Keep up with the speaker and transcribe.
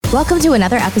Welcome to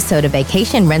another episode of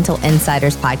Vacation Rental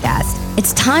Insiders Podcast.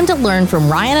 It's time to learn from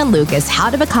Ryan and Lucas how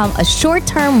to become a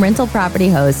short-term rental property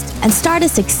host and start a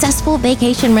successful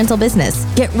vacation rental business.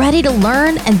 Get ready to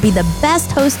learn and be the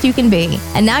best host you can be.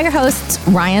 And now your hosts,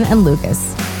 Ryan and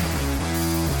Lucas.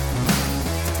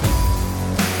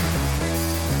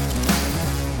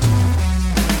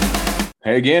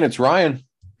 Hey again, it's Ryan.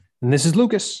 And this is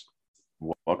Lucas.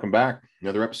 Welcome back.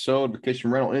 Another episode,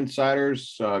 Vacation Rental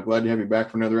Insiders. Glad to have you back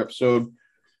for another episode.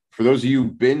 For those of you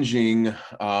binging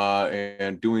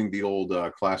and doing the old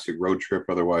classic road trip,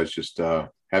 otherwise just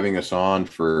having us on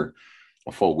for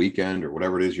a full weekend or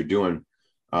whatever it is you're doing,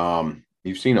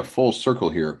 you've seen a full circle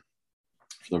here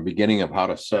from the beginning of how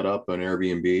to set up an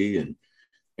Airbnb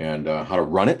and how to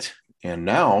run it. And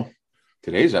now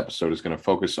today's episode is going to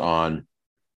focus on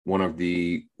one of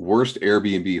the worst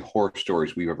Airbnb horror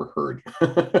stories we've ever heard.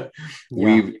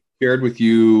 We've shared with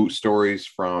you stories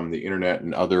from the internet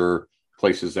and other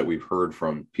places that we've heard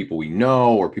from people we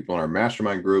know or people in our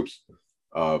mastermind groups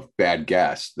of bad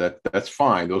guests. That's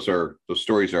fine. Those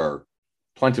stories are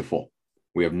plentiful.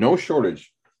 We have no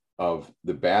shortage of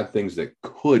the bad things that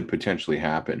could potentially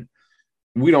happen.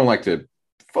 We don't like to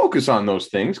focus on those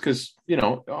things because,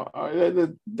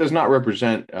 that does not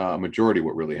represent a majority of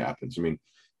what really happens. I mean,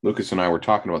 Lucas and I were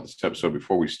talking about this episode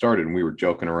before we started, and we were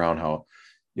joking around how,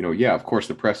 of course,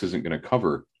 the press isn't going to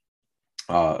cover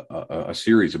a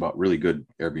series about really good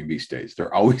Airbnb stays.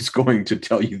 They're always going to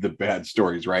tell you the bad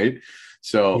stories, right?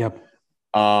 So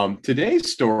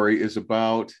today's story is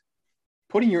about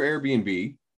putting your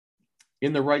Airbnb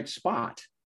in the right spot.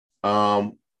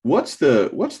 What's the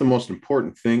most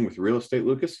important thing with real estate,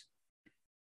 Lucas?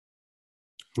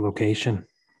 Location.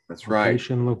 That's right.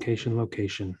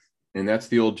 Location. And that's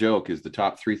the old joke is the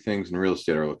top three things in real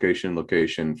estate are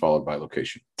location, followed by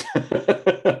location.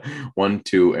 1,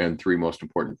 2, and 3 most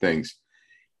important things.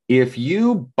 If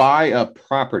you buy a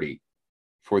property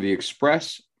for the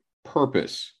express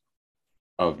purpose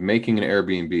of making an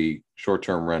Airbnb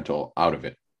short-term rental out of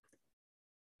it,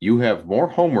 you have more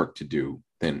homework to do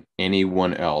than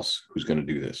anyone else who's going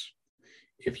to do this.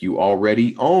 If you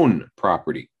already own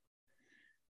property,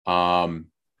 you're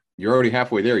already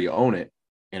halfway there. You own it.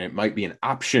 And it might be an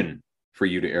option for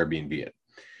you to Airbnb it.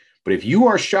 But if you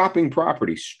are shopping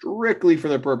property strictly for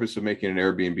the purpose of making an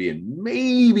Airbnb, and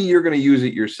maybe you're going to use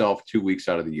it yourself 2 weeks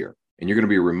out of the year, and you're going to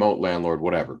be a remote landlord,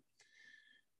 whatever,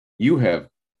 you have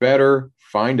better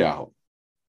find out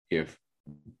if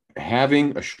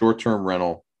having a short-term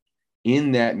rental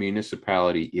in that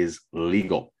municipality is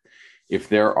legal. If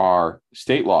there are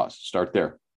state laws, start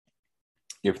there.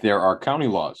 If there are county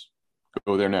laws,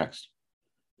 go there next.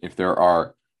 If there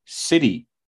are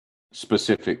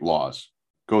city-specific laws,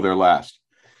 go there last.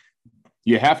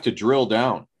 You have to drill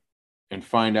down and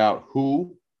find out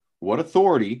what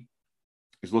authority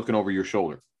is looking over your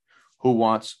shoulder, who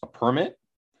wants a permit,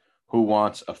 who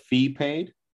wants a fee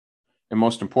paid, and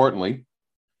most importantly,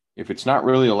 if it's not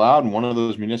really allowed in one of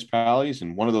those municipalities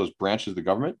and one of those branches of the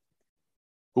government,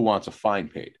 who wants a fine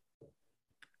paid,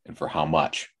 and for how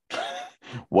much?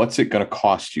 What's it going to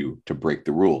cost you to break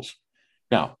the rules?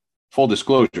 Now, full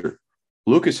disclosure,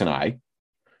 Lucas and I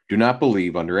do not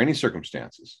believe under any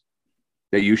circumstances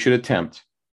that you should attempt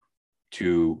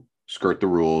to skirt the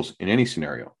rules in any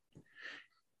scenario.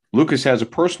 Lucas has a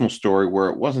personal story where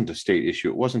it wasn't a state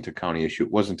issue, it wasn't a county issue,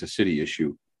 it wasn't a city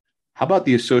issue. How about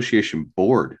the association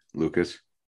board, Lucas?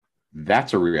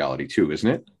 That's a reality too, isn't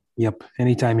it? Yep.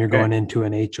 Anytime you're going into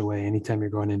an HOA, anytime you're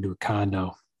going into a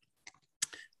condo,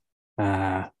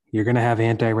 you're going to have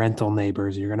anti-rental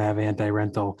neighbors. You're going to have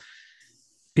anti-rental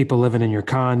people living in your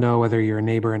condo, whether you're a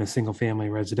neighbor in a single family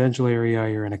residential area,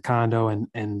 you're in a condo.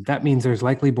 And that means there's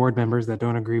likely board members that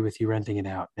don't agree with you renting it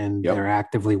out. And they're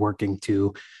actively working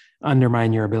to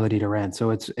undermine your ability to rent.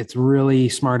 So it's really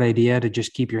smart idea to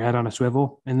just keep your head on a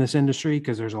swivel in this industry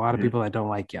because there's a lot of people that don't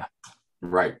like you.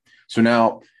 Right. So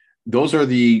now those are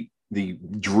the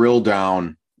drill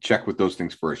down. Check with those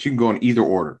things first. You can go in either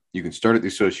order. You can start at the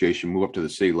association, move up to the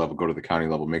city level, go to the county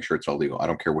level, make sure it's all legal. I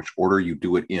don't care which order you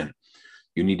do it in.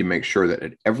 You need to make sure that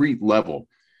at every level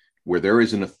where there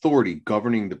is an authority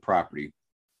governing the property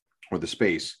or the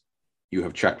space, you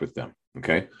have checked with them.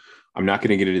 Okay. I'm not going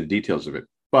to get into the details of it,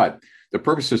 but the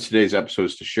purpose of today's episode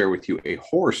is to share with you a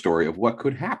horror story of what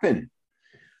could happen.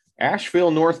 Asheville,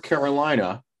 North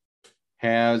Carolina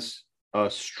has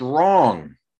a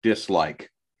strong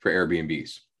dislike for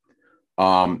Airbnbs.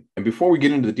 And before we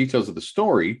get into the details of the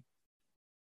story,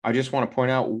 I just want to point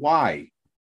out why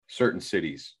certain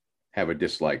cities have a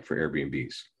dislike for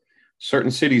Airbnbs.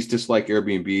 Certain cities dislike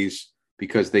Airbnbs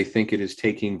because they think it is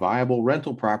taking viable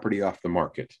rental property off the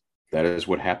market. That is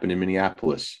what happened in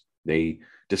Minneapolis. They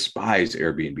despise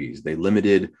Airbnbs. They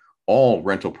limited all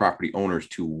rental property owners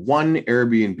to one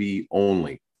Airbnb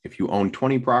only. If you own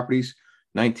 20 properties,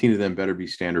 19 of them better be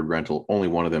standard rental. Only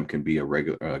one of them can be an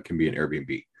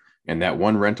Airbnb. And that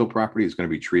one rental property is going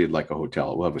to be treated like a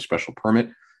hotel. It will have a special permit.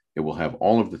 It will have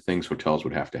all of the things hotels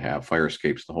would have to have, fire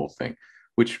escapes, the whole thing,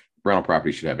 which rental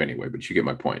property should have anyway, but you get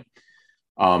my point.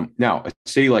 Now, a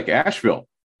city like Asheville,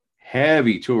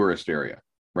 heavy tourist area,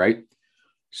 right?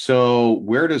 So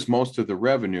where does most of the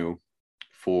revenue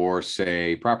for,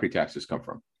 say, property taxes come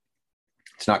from?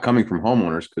 It's not coming from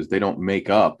homeowners because they don't make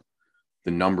up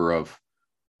the number of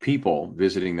people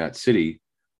visiting that city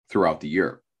throughout the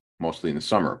year, mostly in the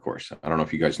summer, of course. I don't know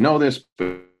if you guys know this,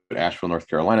 but Asheville, North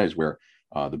Carolina is where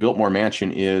the Biltmore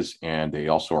Mansion is, and they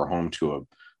also are home to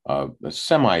a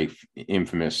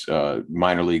semi-infamous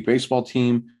minor league baseball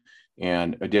team.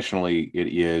 And additionally, it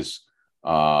is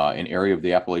an area of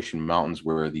the Appalachian Mountains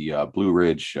where the Blue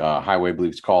Ridge Highway, I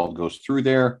believe it's called, goes through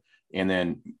there. And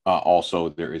then also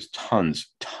there is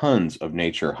tons of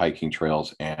nature hiking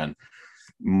trails and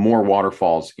more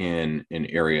waterfalls in an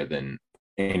area than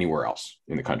anywhere else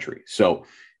in the country. So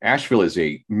Asheville is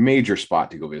a major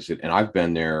spot to go visit. And I've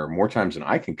been there more times than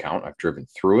I can count. I've driven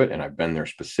through it, and I've been there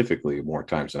specifically more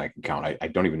times than I can count. I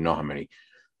don't even know how many.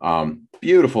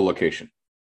 Beautiful location.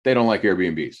 They don't like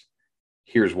Airbnbs.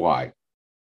 Here's why.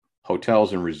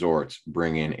 Hotels and resorts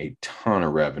bring in a ton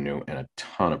of revenue and a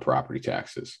ton of property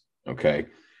taxes. Okay.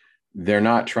 They're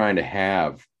not trying to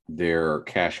have their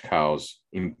cash cows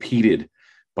impeded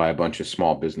by a bunch of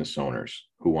small business owners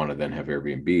who want to then have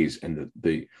Airbnbs. And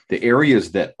the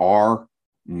areas that are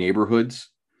neighborhoods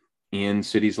in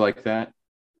cities like that,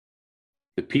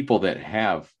 the people that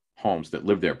have homes that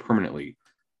live there permanently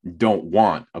don't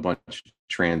want a bunch of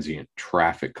transient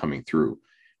traffic coming through.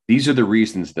 These are the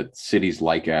reasons that cities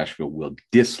like Asheville will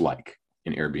dislike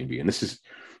an Airbnb. And this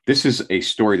is a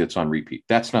story that's on repeat.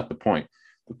 That's not the point.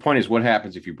 The point is what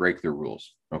happens if you break their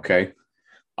rules. Okay.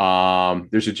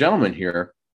 There's a gentleman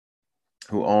here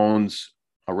who owns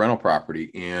a rental property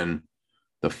in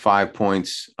the Five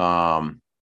Points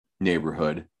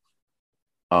neighborhood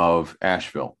of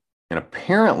Asheville. And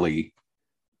apparently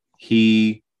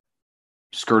he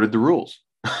skirted the rules.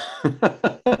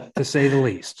 To say the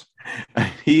least.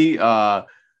 He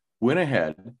went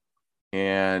ahead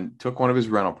and took one of his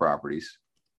rental properties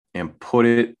and put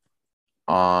it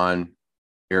on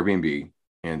Airbnb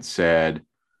and said,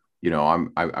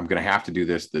 I'm going to have to do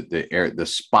this. The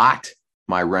spot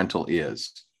my rental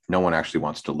is, no one actually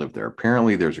wants to live there.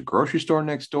 Apparently there's a grocery store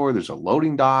next door. There's a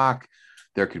loading dock.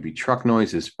 There could be truck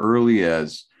noise as early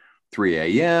as 3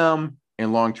 a.m.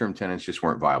 and long-term tenants just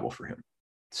weren't viable for him.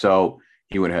 So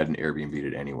he went ahead and Airbnb'd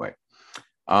it anyway.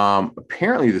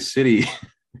 Apparently the city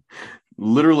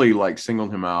literally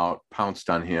singled him out, pounced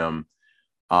on him.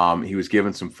 He was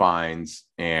given some fines,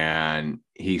 and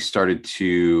he started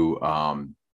to,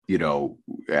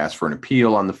 ask for an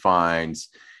appeal on the fines.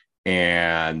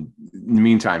 And in the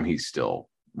meantime, he still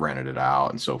rented it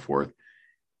out and so forth.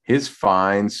 His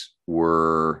fines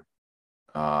were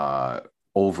over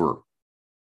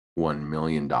 $1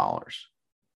 million. Yeah,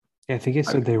 I think he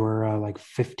said they were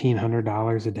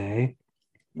 $1,500 a day.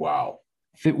 Wow.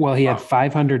 Well, he had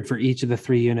 $500 for each of the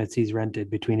 3 units he's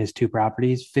rented between his 2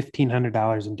 properties,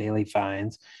 $1,500 in daily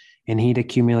fines, and he'd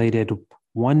accumulated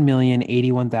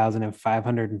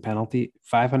 $1,081,500 in penalty,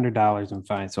 $500 in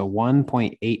fines. So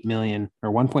 1.8 million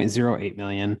or 1.08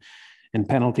 million in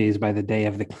penalties by the day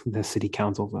of the city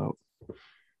council vote.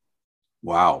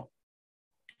 Wow.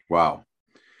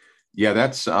 Yeah,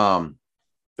 that's a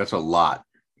lot.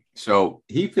 So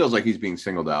he feels like he's being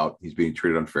singled out. He's being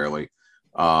treated unfairly.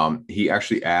 He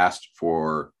actually asked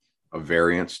for a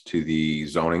variance to the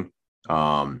zoning,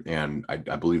 and I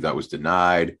believe that was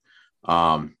denied.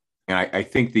 And I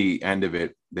think the end of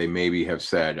it, they maybe have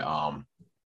said,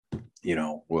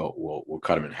 we'll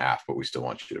cut him in half, but we still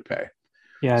want you to pay.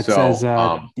 Yeah, it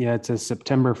says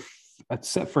September. It's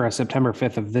set for a September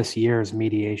 5th of this year's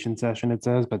mediation session. It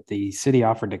says, but the city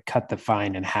offered to cut the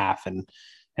fine in half, and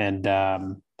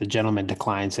the gentleman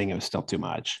declined, saying it was still too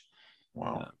much.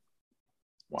 Wow.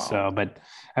 So, but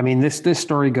I mean, this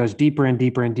story goes deeper and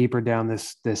deeper and deeper down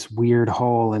this weird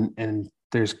hole, and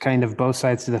there's kind of both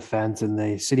sides to the fence, and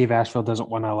the city of Asheville doesn't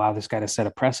want to allow this guy to set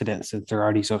a precedent since they're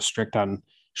already so strict on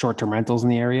short-term rentals in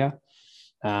the area.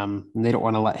 And they don't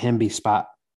want to let him be spot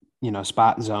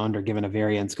zoned or given a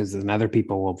variance, because then other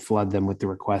people will flood them with the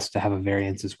request to have a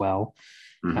variance as well.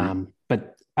 Mm-hmm.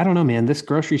 But I don't know, man, this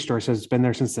grocery store says it's been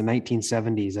there since the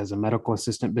 1970s as a medical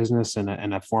assistant business and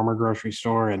a former grocery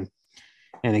store. And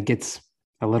it gets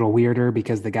a little weirder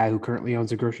because the guy who currently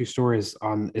owns a grocery store is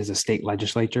a state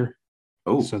legislature.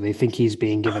 Oh, So they think he's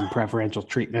being given preferential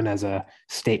treatment as a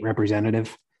state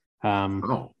representative.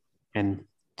 oh, And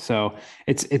so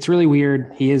it's really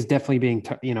weird. He is definitely being,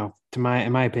 in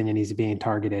my opinion, he's being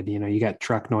targeted. You got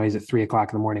truck noise at 3:00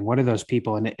 in the morning. What are those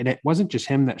people? And it wasn't just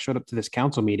him that showed up to this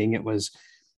council meeting. It was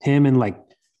him and like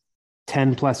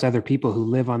 10 plus other people who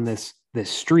live on this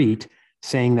street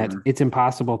saying that it's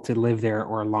impossible to live there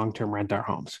or long-term rent our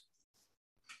homes.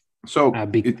 So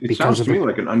it sounds to me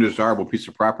like an undesirable piece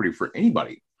of property for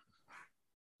anybody.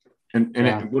 And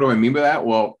what do I mean by that?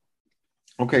 Well,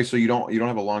 okay, so you don't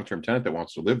have a long-term tenant that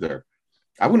wants to live there.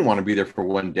 I wouldn't want to be there for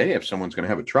one day if someone's going to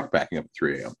have a truck backing up at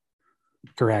 3 a.m.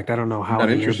 Correct. I don't know how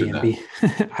the Airbnb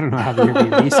I don't know how the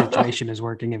Airbnb situation is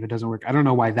working if it doesn't work. I don't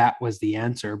know why that was the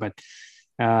answer, but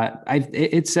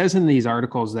it says in these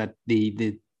articles that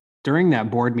the during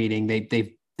that board meeting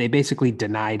they basically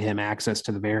denied him access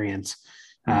to the variance.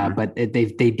 But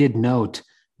they did note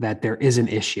that there is an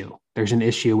issue. There's an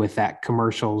issue with that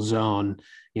commercial zone,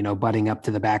 butting up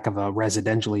to the back of a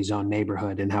residentially zoned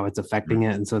neighborhood and how it's affecting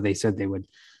it. And so they said they would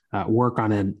work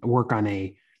on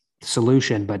a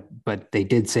solution, but they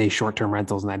did say short-term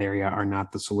rentals in that area are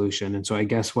not the solution. And so I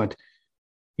guess what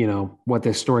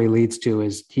this story leads to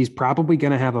is he's probably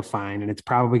going to have a fine, and it's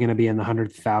probably going to be in the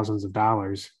hundreds of thousands of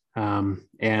dollars.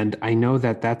 And I know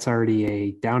that that's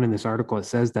already down in this article. It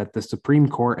says that the Supreme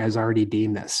Court has already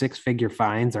deemed that 6-figure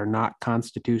fines are not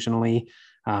constitutionally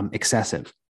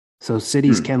excessive. So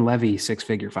cities can levy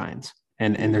 6-figure fines,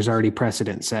 and there's already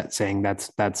precedent set saying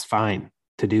that's fine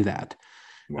to do that.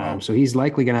 Wow. So he's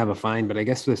likely going to have a fine, but I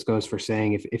guess this goes for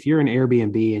saying if you're an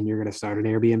Airbnb and you're going to start an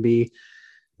Airbnb,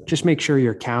 just make sure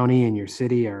your county and your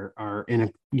city are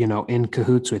in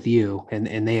cahoots with you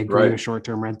and they agree with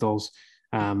short-term rentals.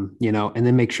 And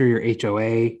then make sure your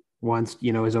HOA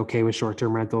is okay with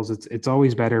short-term rentals. It's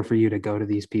always better for you to go to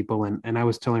these people. And I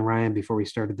was telling Ryan before we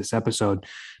started this episode,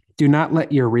 do not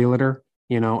let your realtor,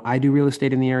 I do real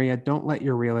estate in the area. Don't let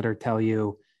your realtor tell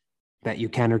you that you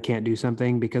can or can't do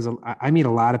something, because I meet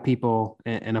a lot of people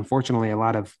and unfortunately a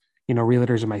lot of,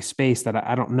 realtors in my space that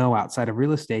I don't know outside of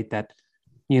real estate that,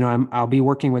 I'll be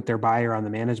working with their buyer on the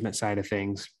management side of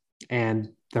things. And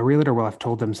the realtor will have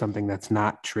told them something that's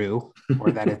not true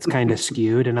or that it's kind of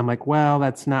skewed. And I'm like, well,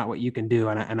 that's not what you can do.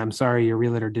 And I'm sorry, your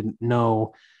realtor didn't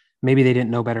know. Maybe they didn't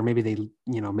know better. Maybe they,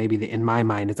 in my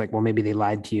mind, it's like, well, maybe they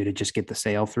lied to you to just get the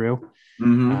sale through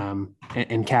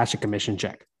and cash a commission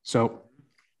check. So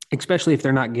especially if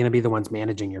they're not going to be the ones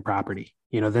managing your property,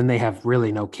 then they have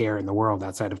really no care in the world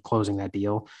outside of closing that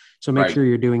deal. So make sure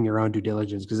you're doing your own due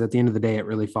diligence, because at the end of the day, it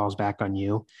really falls back on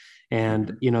you.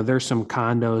 And, there's some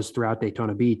condos throughout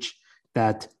Daytona Beach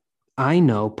that I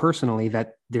know personally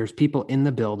that there's people in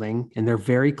the building and they're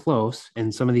very close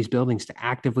in some of these buildings to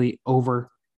actively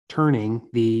overturning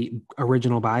the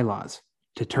original bylaws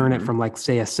to turn it from like,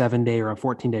 say, a 7-day or a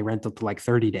 14-day rental to like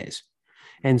 30 days.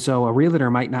 And so a realtor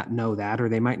might not know that, or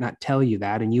they might not tell you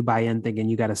that, and you buy in thinking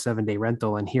you got a 7-day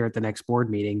rental, and here at the next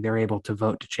board meeting, they're able to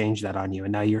vote to change that on you.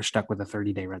 And now you're stuck with a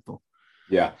 30-day rental.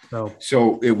 Yeah.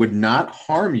 So it would not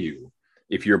harm you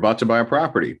if you're about to buy a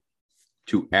property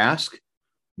to ask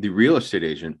the real estate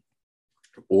agent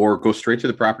or go straight to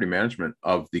the property management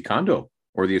of the condo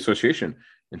or the association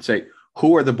and say,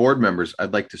 who are the board members?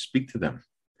 I'd like to speak to them.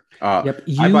 Yep.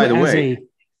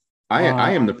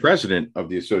 I am the president of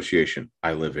the association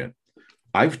I live in.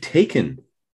 I've taken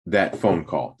that phone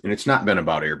call, and it's not been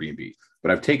about Airbnb, but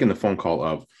I've taken the phone call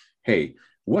of, hey,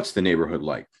 what's the neighborhood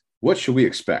like? What should we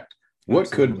expect?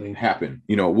 What could happen?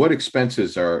 What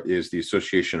expenses is the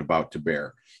association about to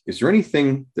bear? Is there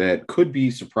anything that could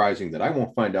be surprising that I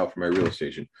won't find out from my real estate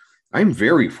agent? I'm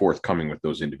very forthcoming with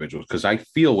those individuals because I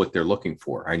feel what they're looking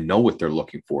for. I know what they're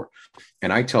looking for.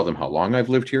 And I tell them how long I've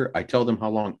lived here. I tell them how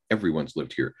long everyone's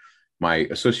lived here. My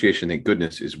association, thank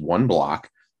goodness, is 1 block.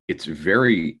 It's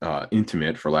very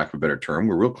intimate, for lack of a better term.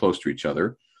 We're real close to each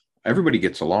other. Everybody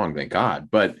gets along, thank God.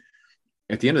 But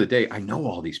at the end of the day, I know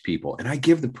all these people, and I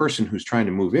give the person who's trying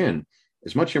to move in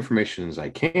as much information as I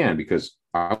can, because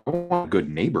I want a good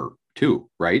neighbor too,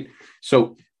 right?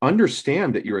 So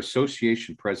understand that your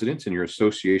association presidents and your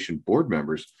association board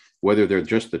members, whether they're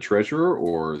just the treasurer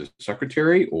or the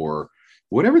secretary or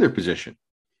whatever their position,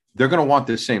 they're going to want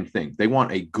the same thing. They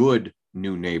want a good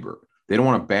new neighbor. They don't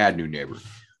want a bad new neighbor.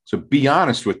 So be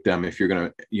honest with them if you're going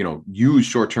to, use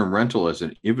short-term rental as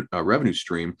a revenue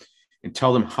stream, and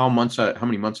tell them how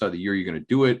many months out of the year you're going to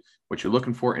do it, what you're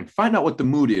looking for, and find out what the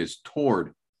mood is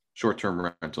toward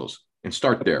short-term rentals and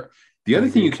start there. The other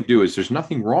thing you can do is, there's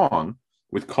nothing wrong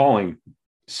with calling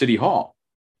City Hall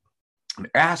and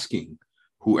asking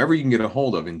whoever you can get a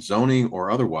hold of in zoning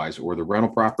or otherwise, or the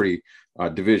rental property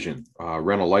division,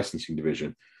 rental licensing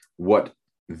division, what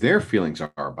their feelings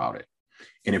are about it.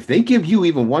 And if they give you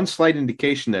even one slight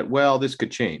indication that, well, this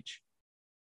could change,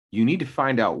 you need to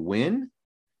find out when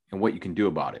and what you can do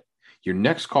about it. Your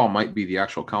next call might be the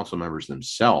actual council members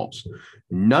themselves.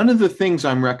 None of the things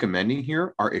I'm recommending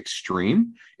here are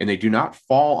extreme, and they do not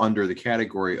fall under the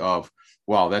category of,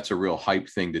 wow, that's a real hype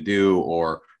thing to do,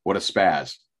 or what a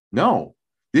spaz. No,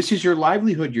 this is your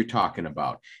livelihood you're talking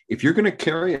about. If you're going to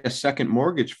carry a second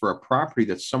mortgage for a property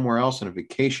that's somewhere else in a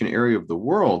vacation area of the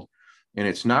world, and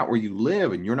it's not where you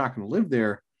live and you're not going to live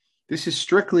there, this is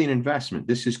strictly an investment.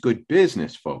 This is good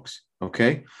business, folks.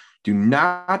 Okay? Do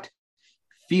not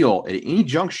feel at any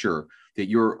juncture that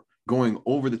you're going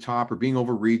over the top or being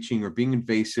overreaching or being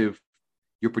invasive.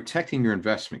 You're protecting your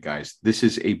investment, guys. This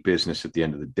is a business at the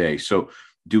end of the day. So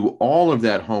do all of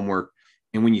that homework.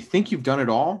 And when you think you've done it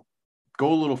all,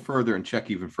 go a little further and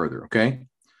check even further. Okay.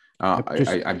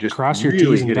 I'm just cross your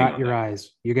really T's and dot your that. I's.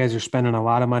 You guys are spending a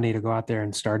lot of money to go out there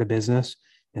and start a business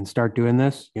and start doing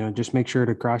this. Just make sure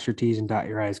to cross your T's and dot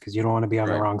your I's, because you don't want to be on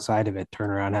the wrong side of it, turn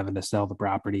around having to sell the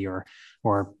property or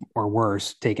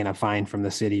worse, taking a fine from the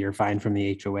city or fine from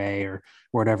the HOA or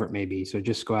whatever it may be. So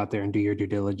just go out there and do your due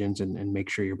diligence and make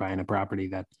sure you're buying a property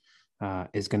that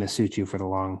is going to suit you for the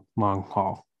long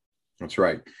haul. That's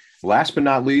right. Last but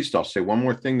not least, I'll say one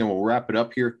more thing, then we'll wrap it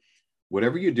up here.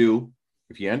 Whatever you do,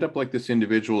 if you end up like this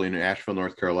individual in Asheville,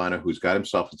 North Carolina, who's got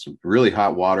himself in some really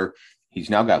hot water, he's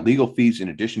now got legal fees in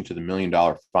addition to the $1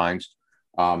 million fines.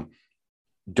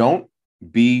 Don't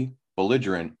be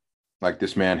belligerent like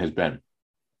this man has been.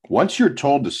 Once you're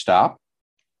told to stop.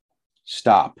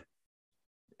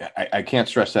 I can't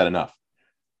stress that enough.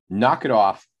 Knock it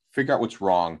off, figure out what's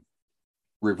wrong,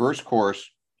 reverse course,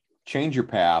 change your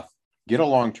path, get a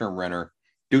long-term renter,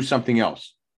 do something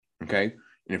else. Okay.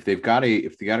 And if they got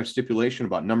a stipulation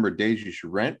about number of days you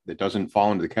should rent that doesn't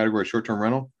fall into the category of short-term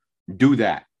rental, do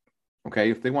that. Okay.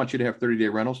 If they want you to have 30-day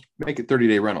rentals, make it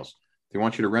 30-day rentals. If they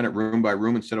want you to rent it room by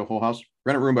room instead of whole house,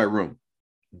 rent it room by room.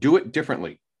 Do it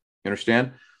differently. You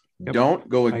understand? Yep. Don't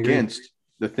go against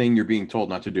the thing you're being told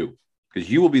not to do, because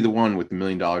you will be the one with the $1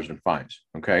 million in fines.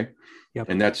 Okay. Yep.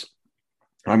 And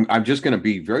I'm just going to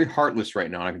be very heartless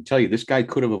right now. And I can tell you, this guy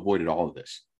could have avoided all of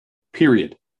this,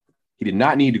 period. He did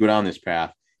not need to go down this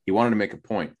path. He wanted to make a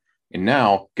point. And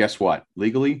now, guess what?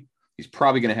 Legally, he's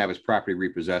probably going to have his property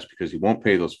repossessed because he won't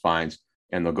pay those fines,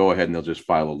 and they'll go ahead and they'll just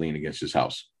file a lien against his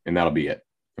house, and that'll be it.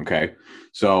 Okay.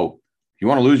 So if you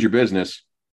want to lose your business,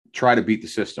 try to beat the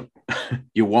system.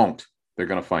 You won't. They're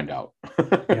going to find out.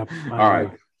 Yep, all right.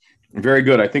 Very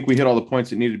good. I think we hit all the points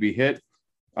that needed to be hit.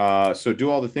 So do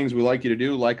all the things we like you to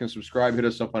do. Like and subscribe. Hit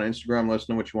us up on Instagram. Let us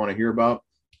know what you want to hear about.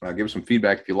 Give us some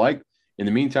feedback if you like. In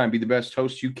the meantime, be the best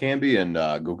host you can be, and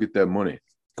go get that money.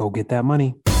 Go get that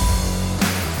money.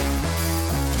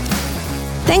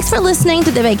 Thanks for listening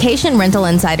to the Vacation Rental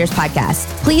Insiders podcast.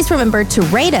 Please remember to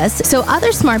rate us so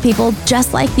other smart people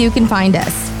just like you can find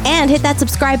us. And hit that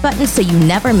subscribe button so you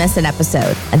never miss an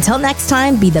episode. Until next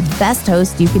time, be the best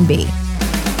host you can be.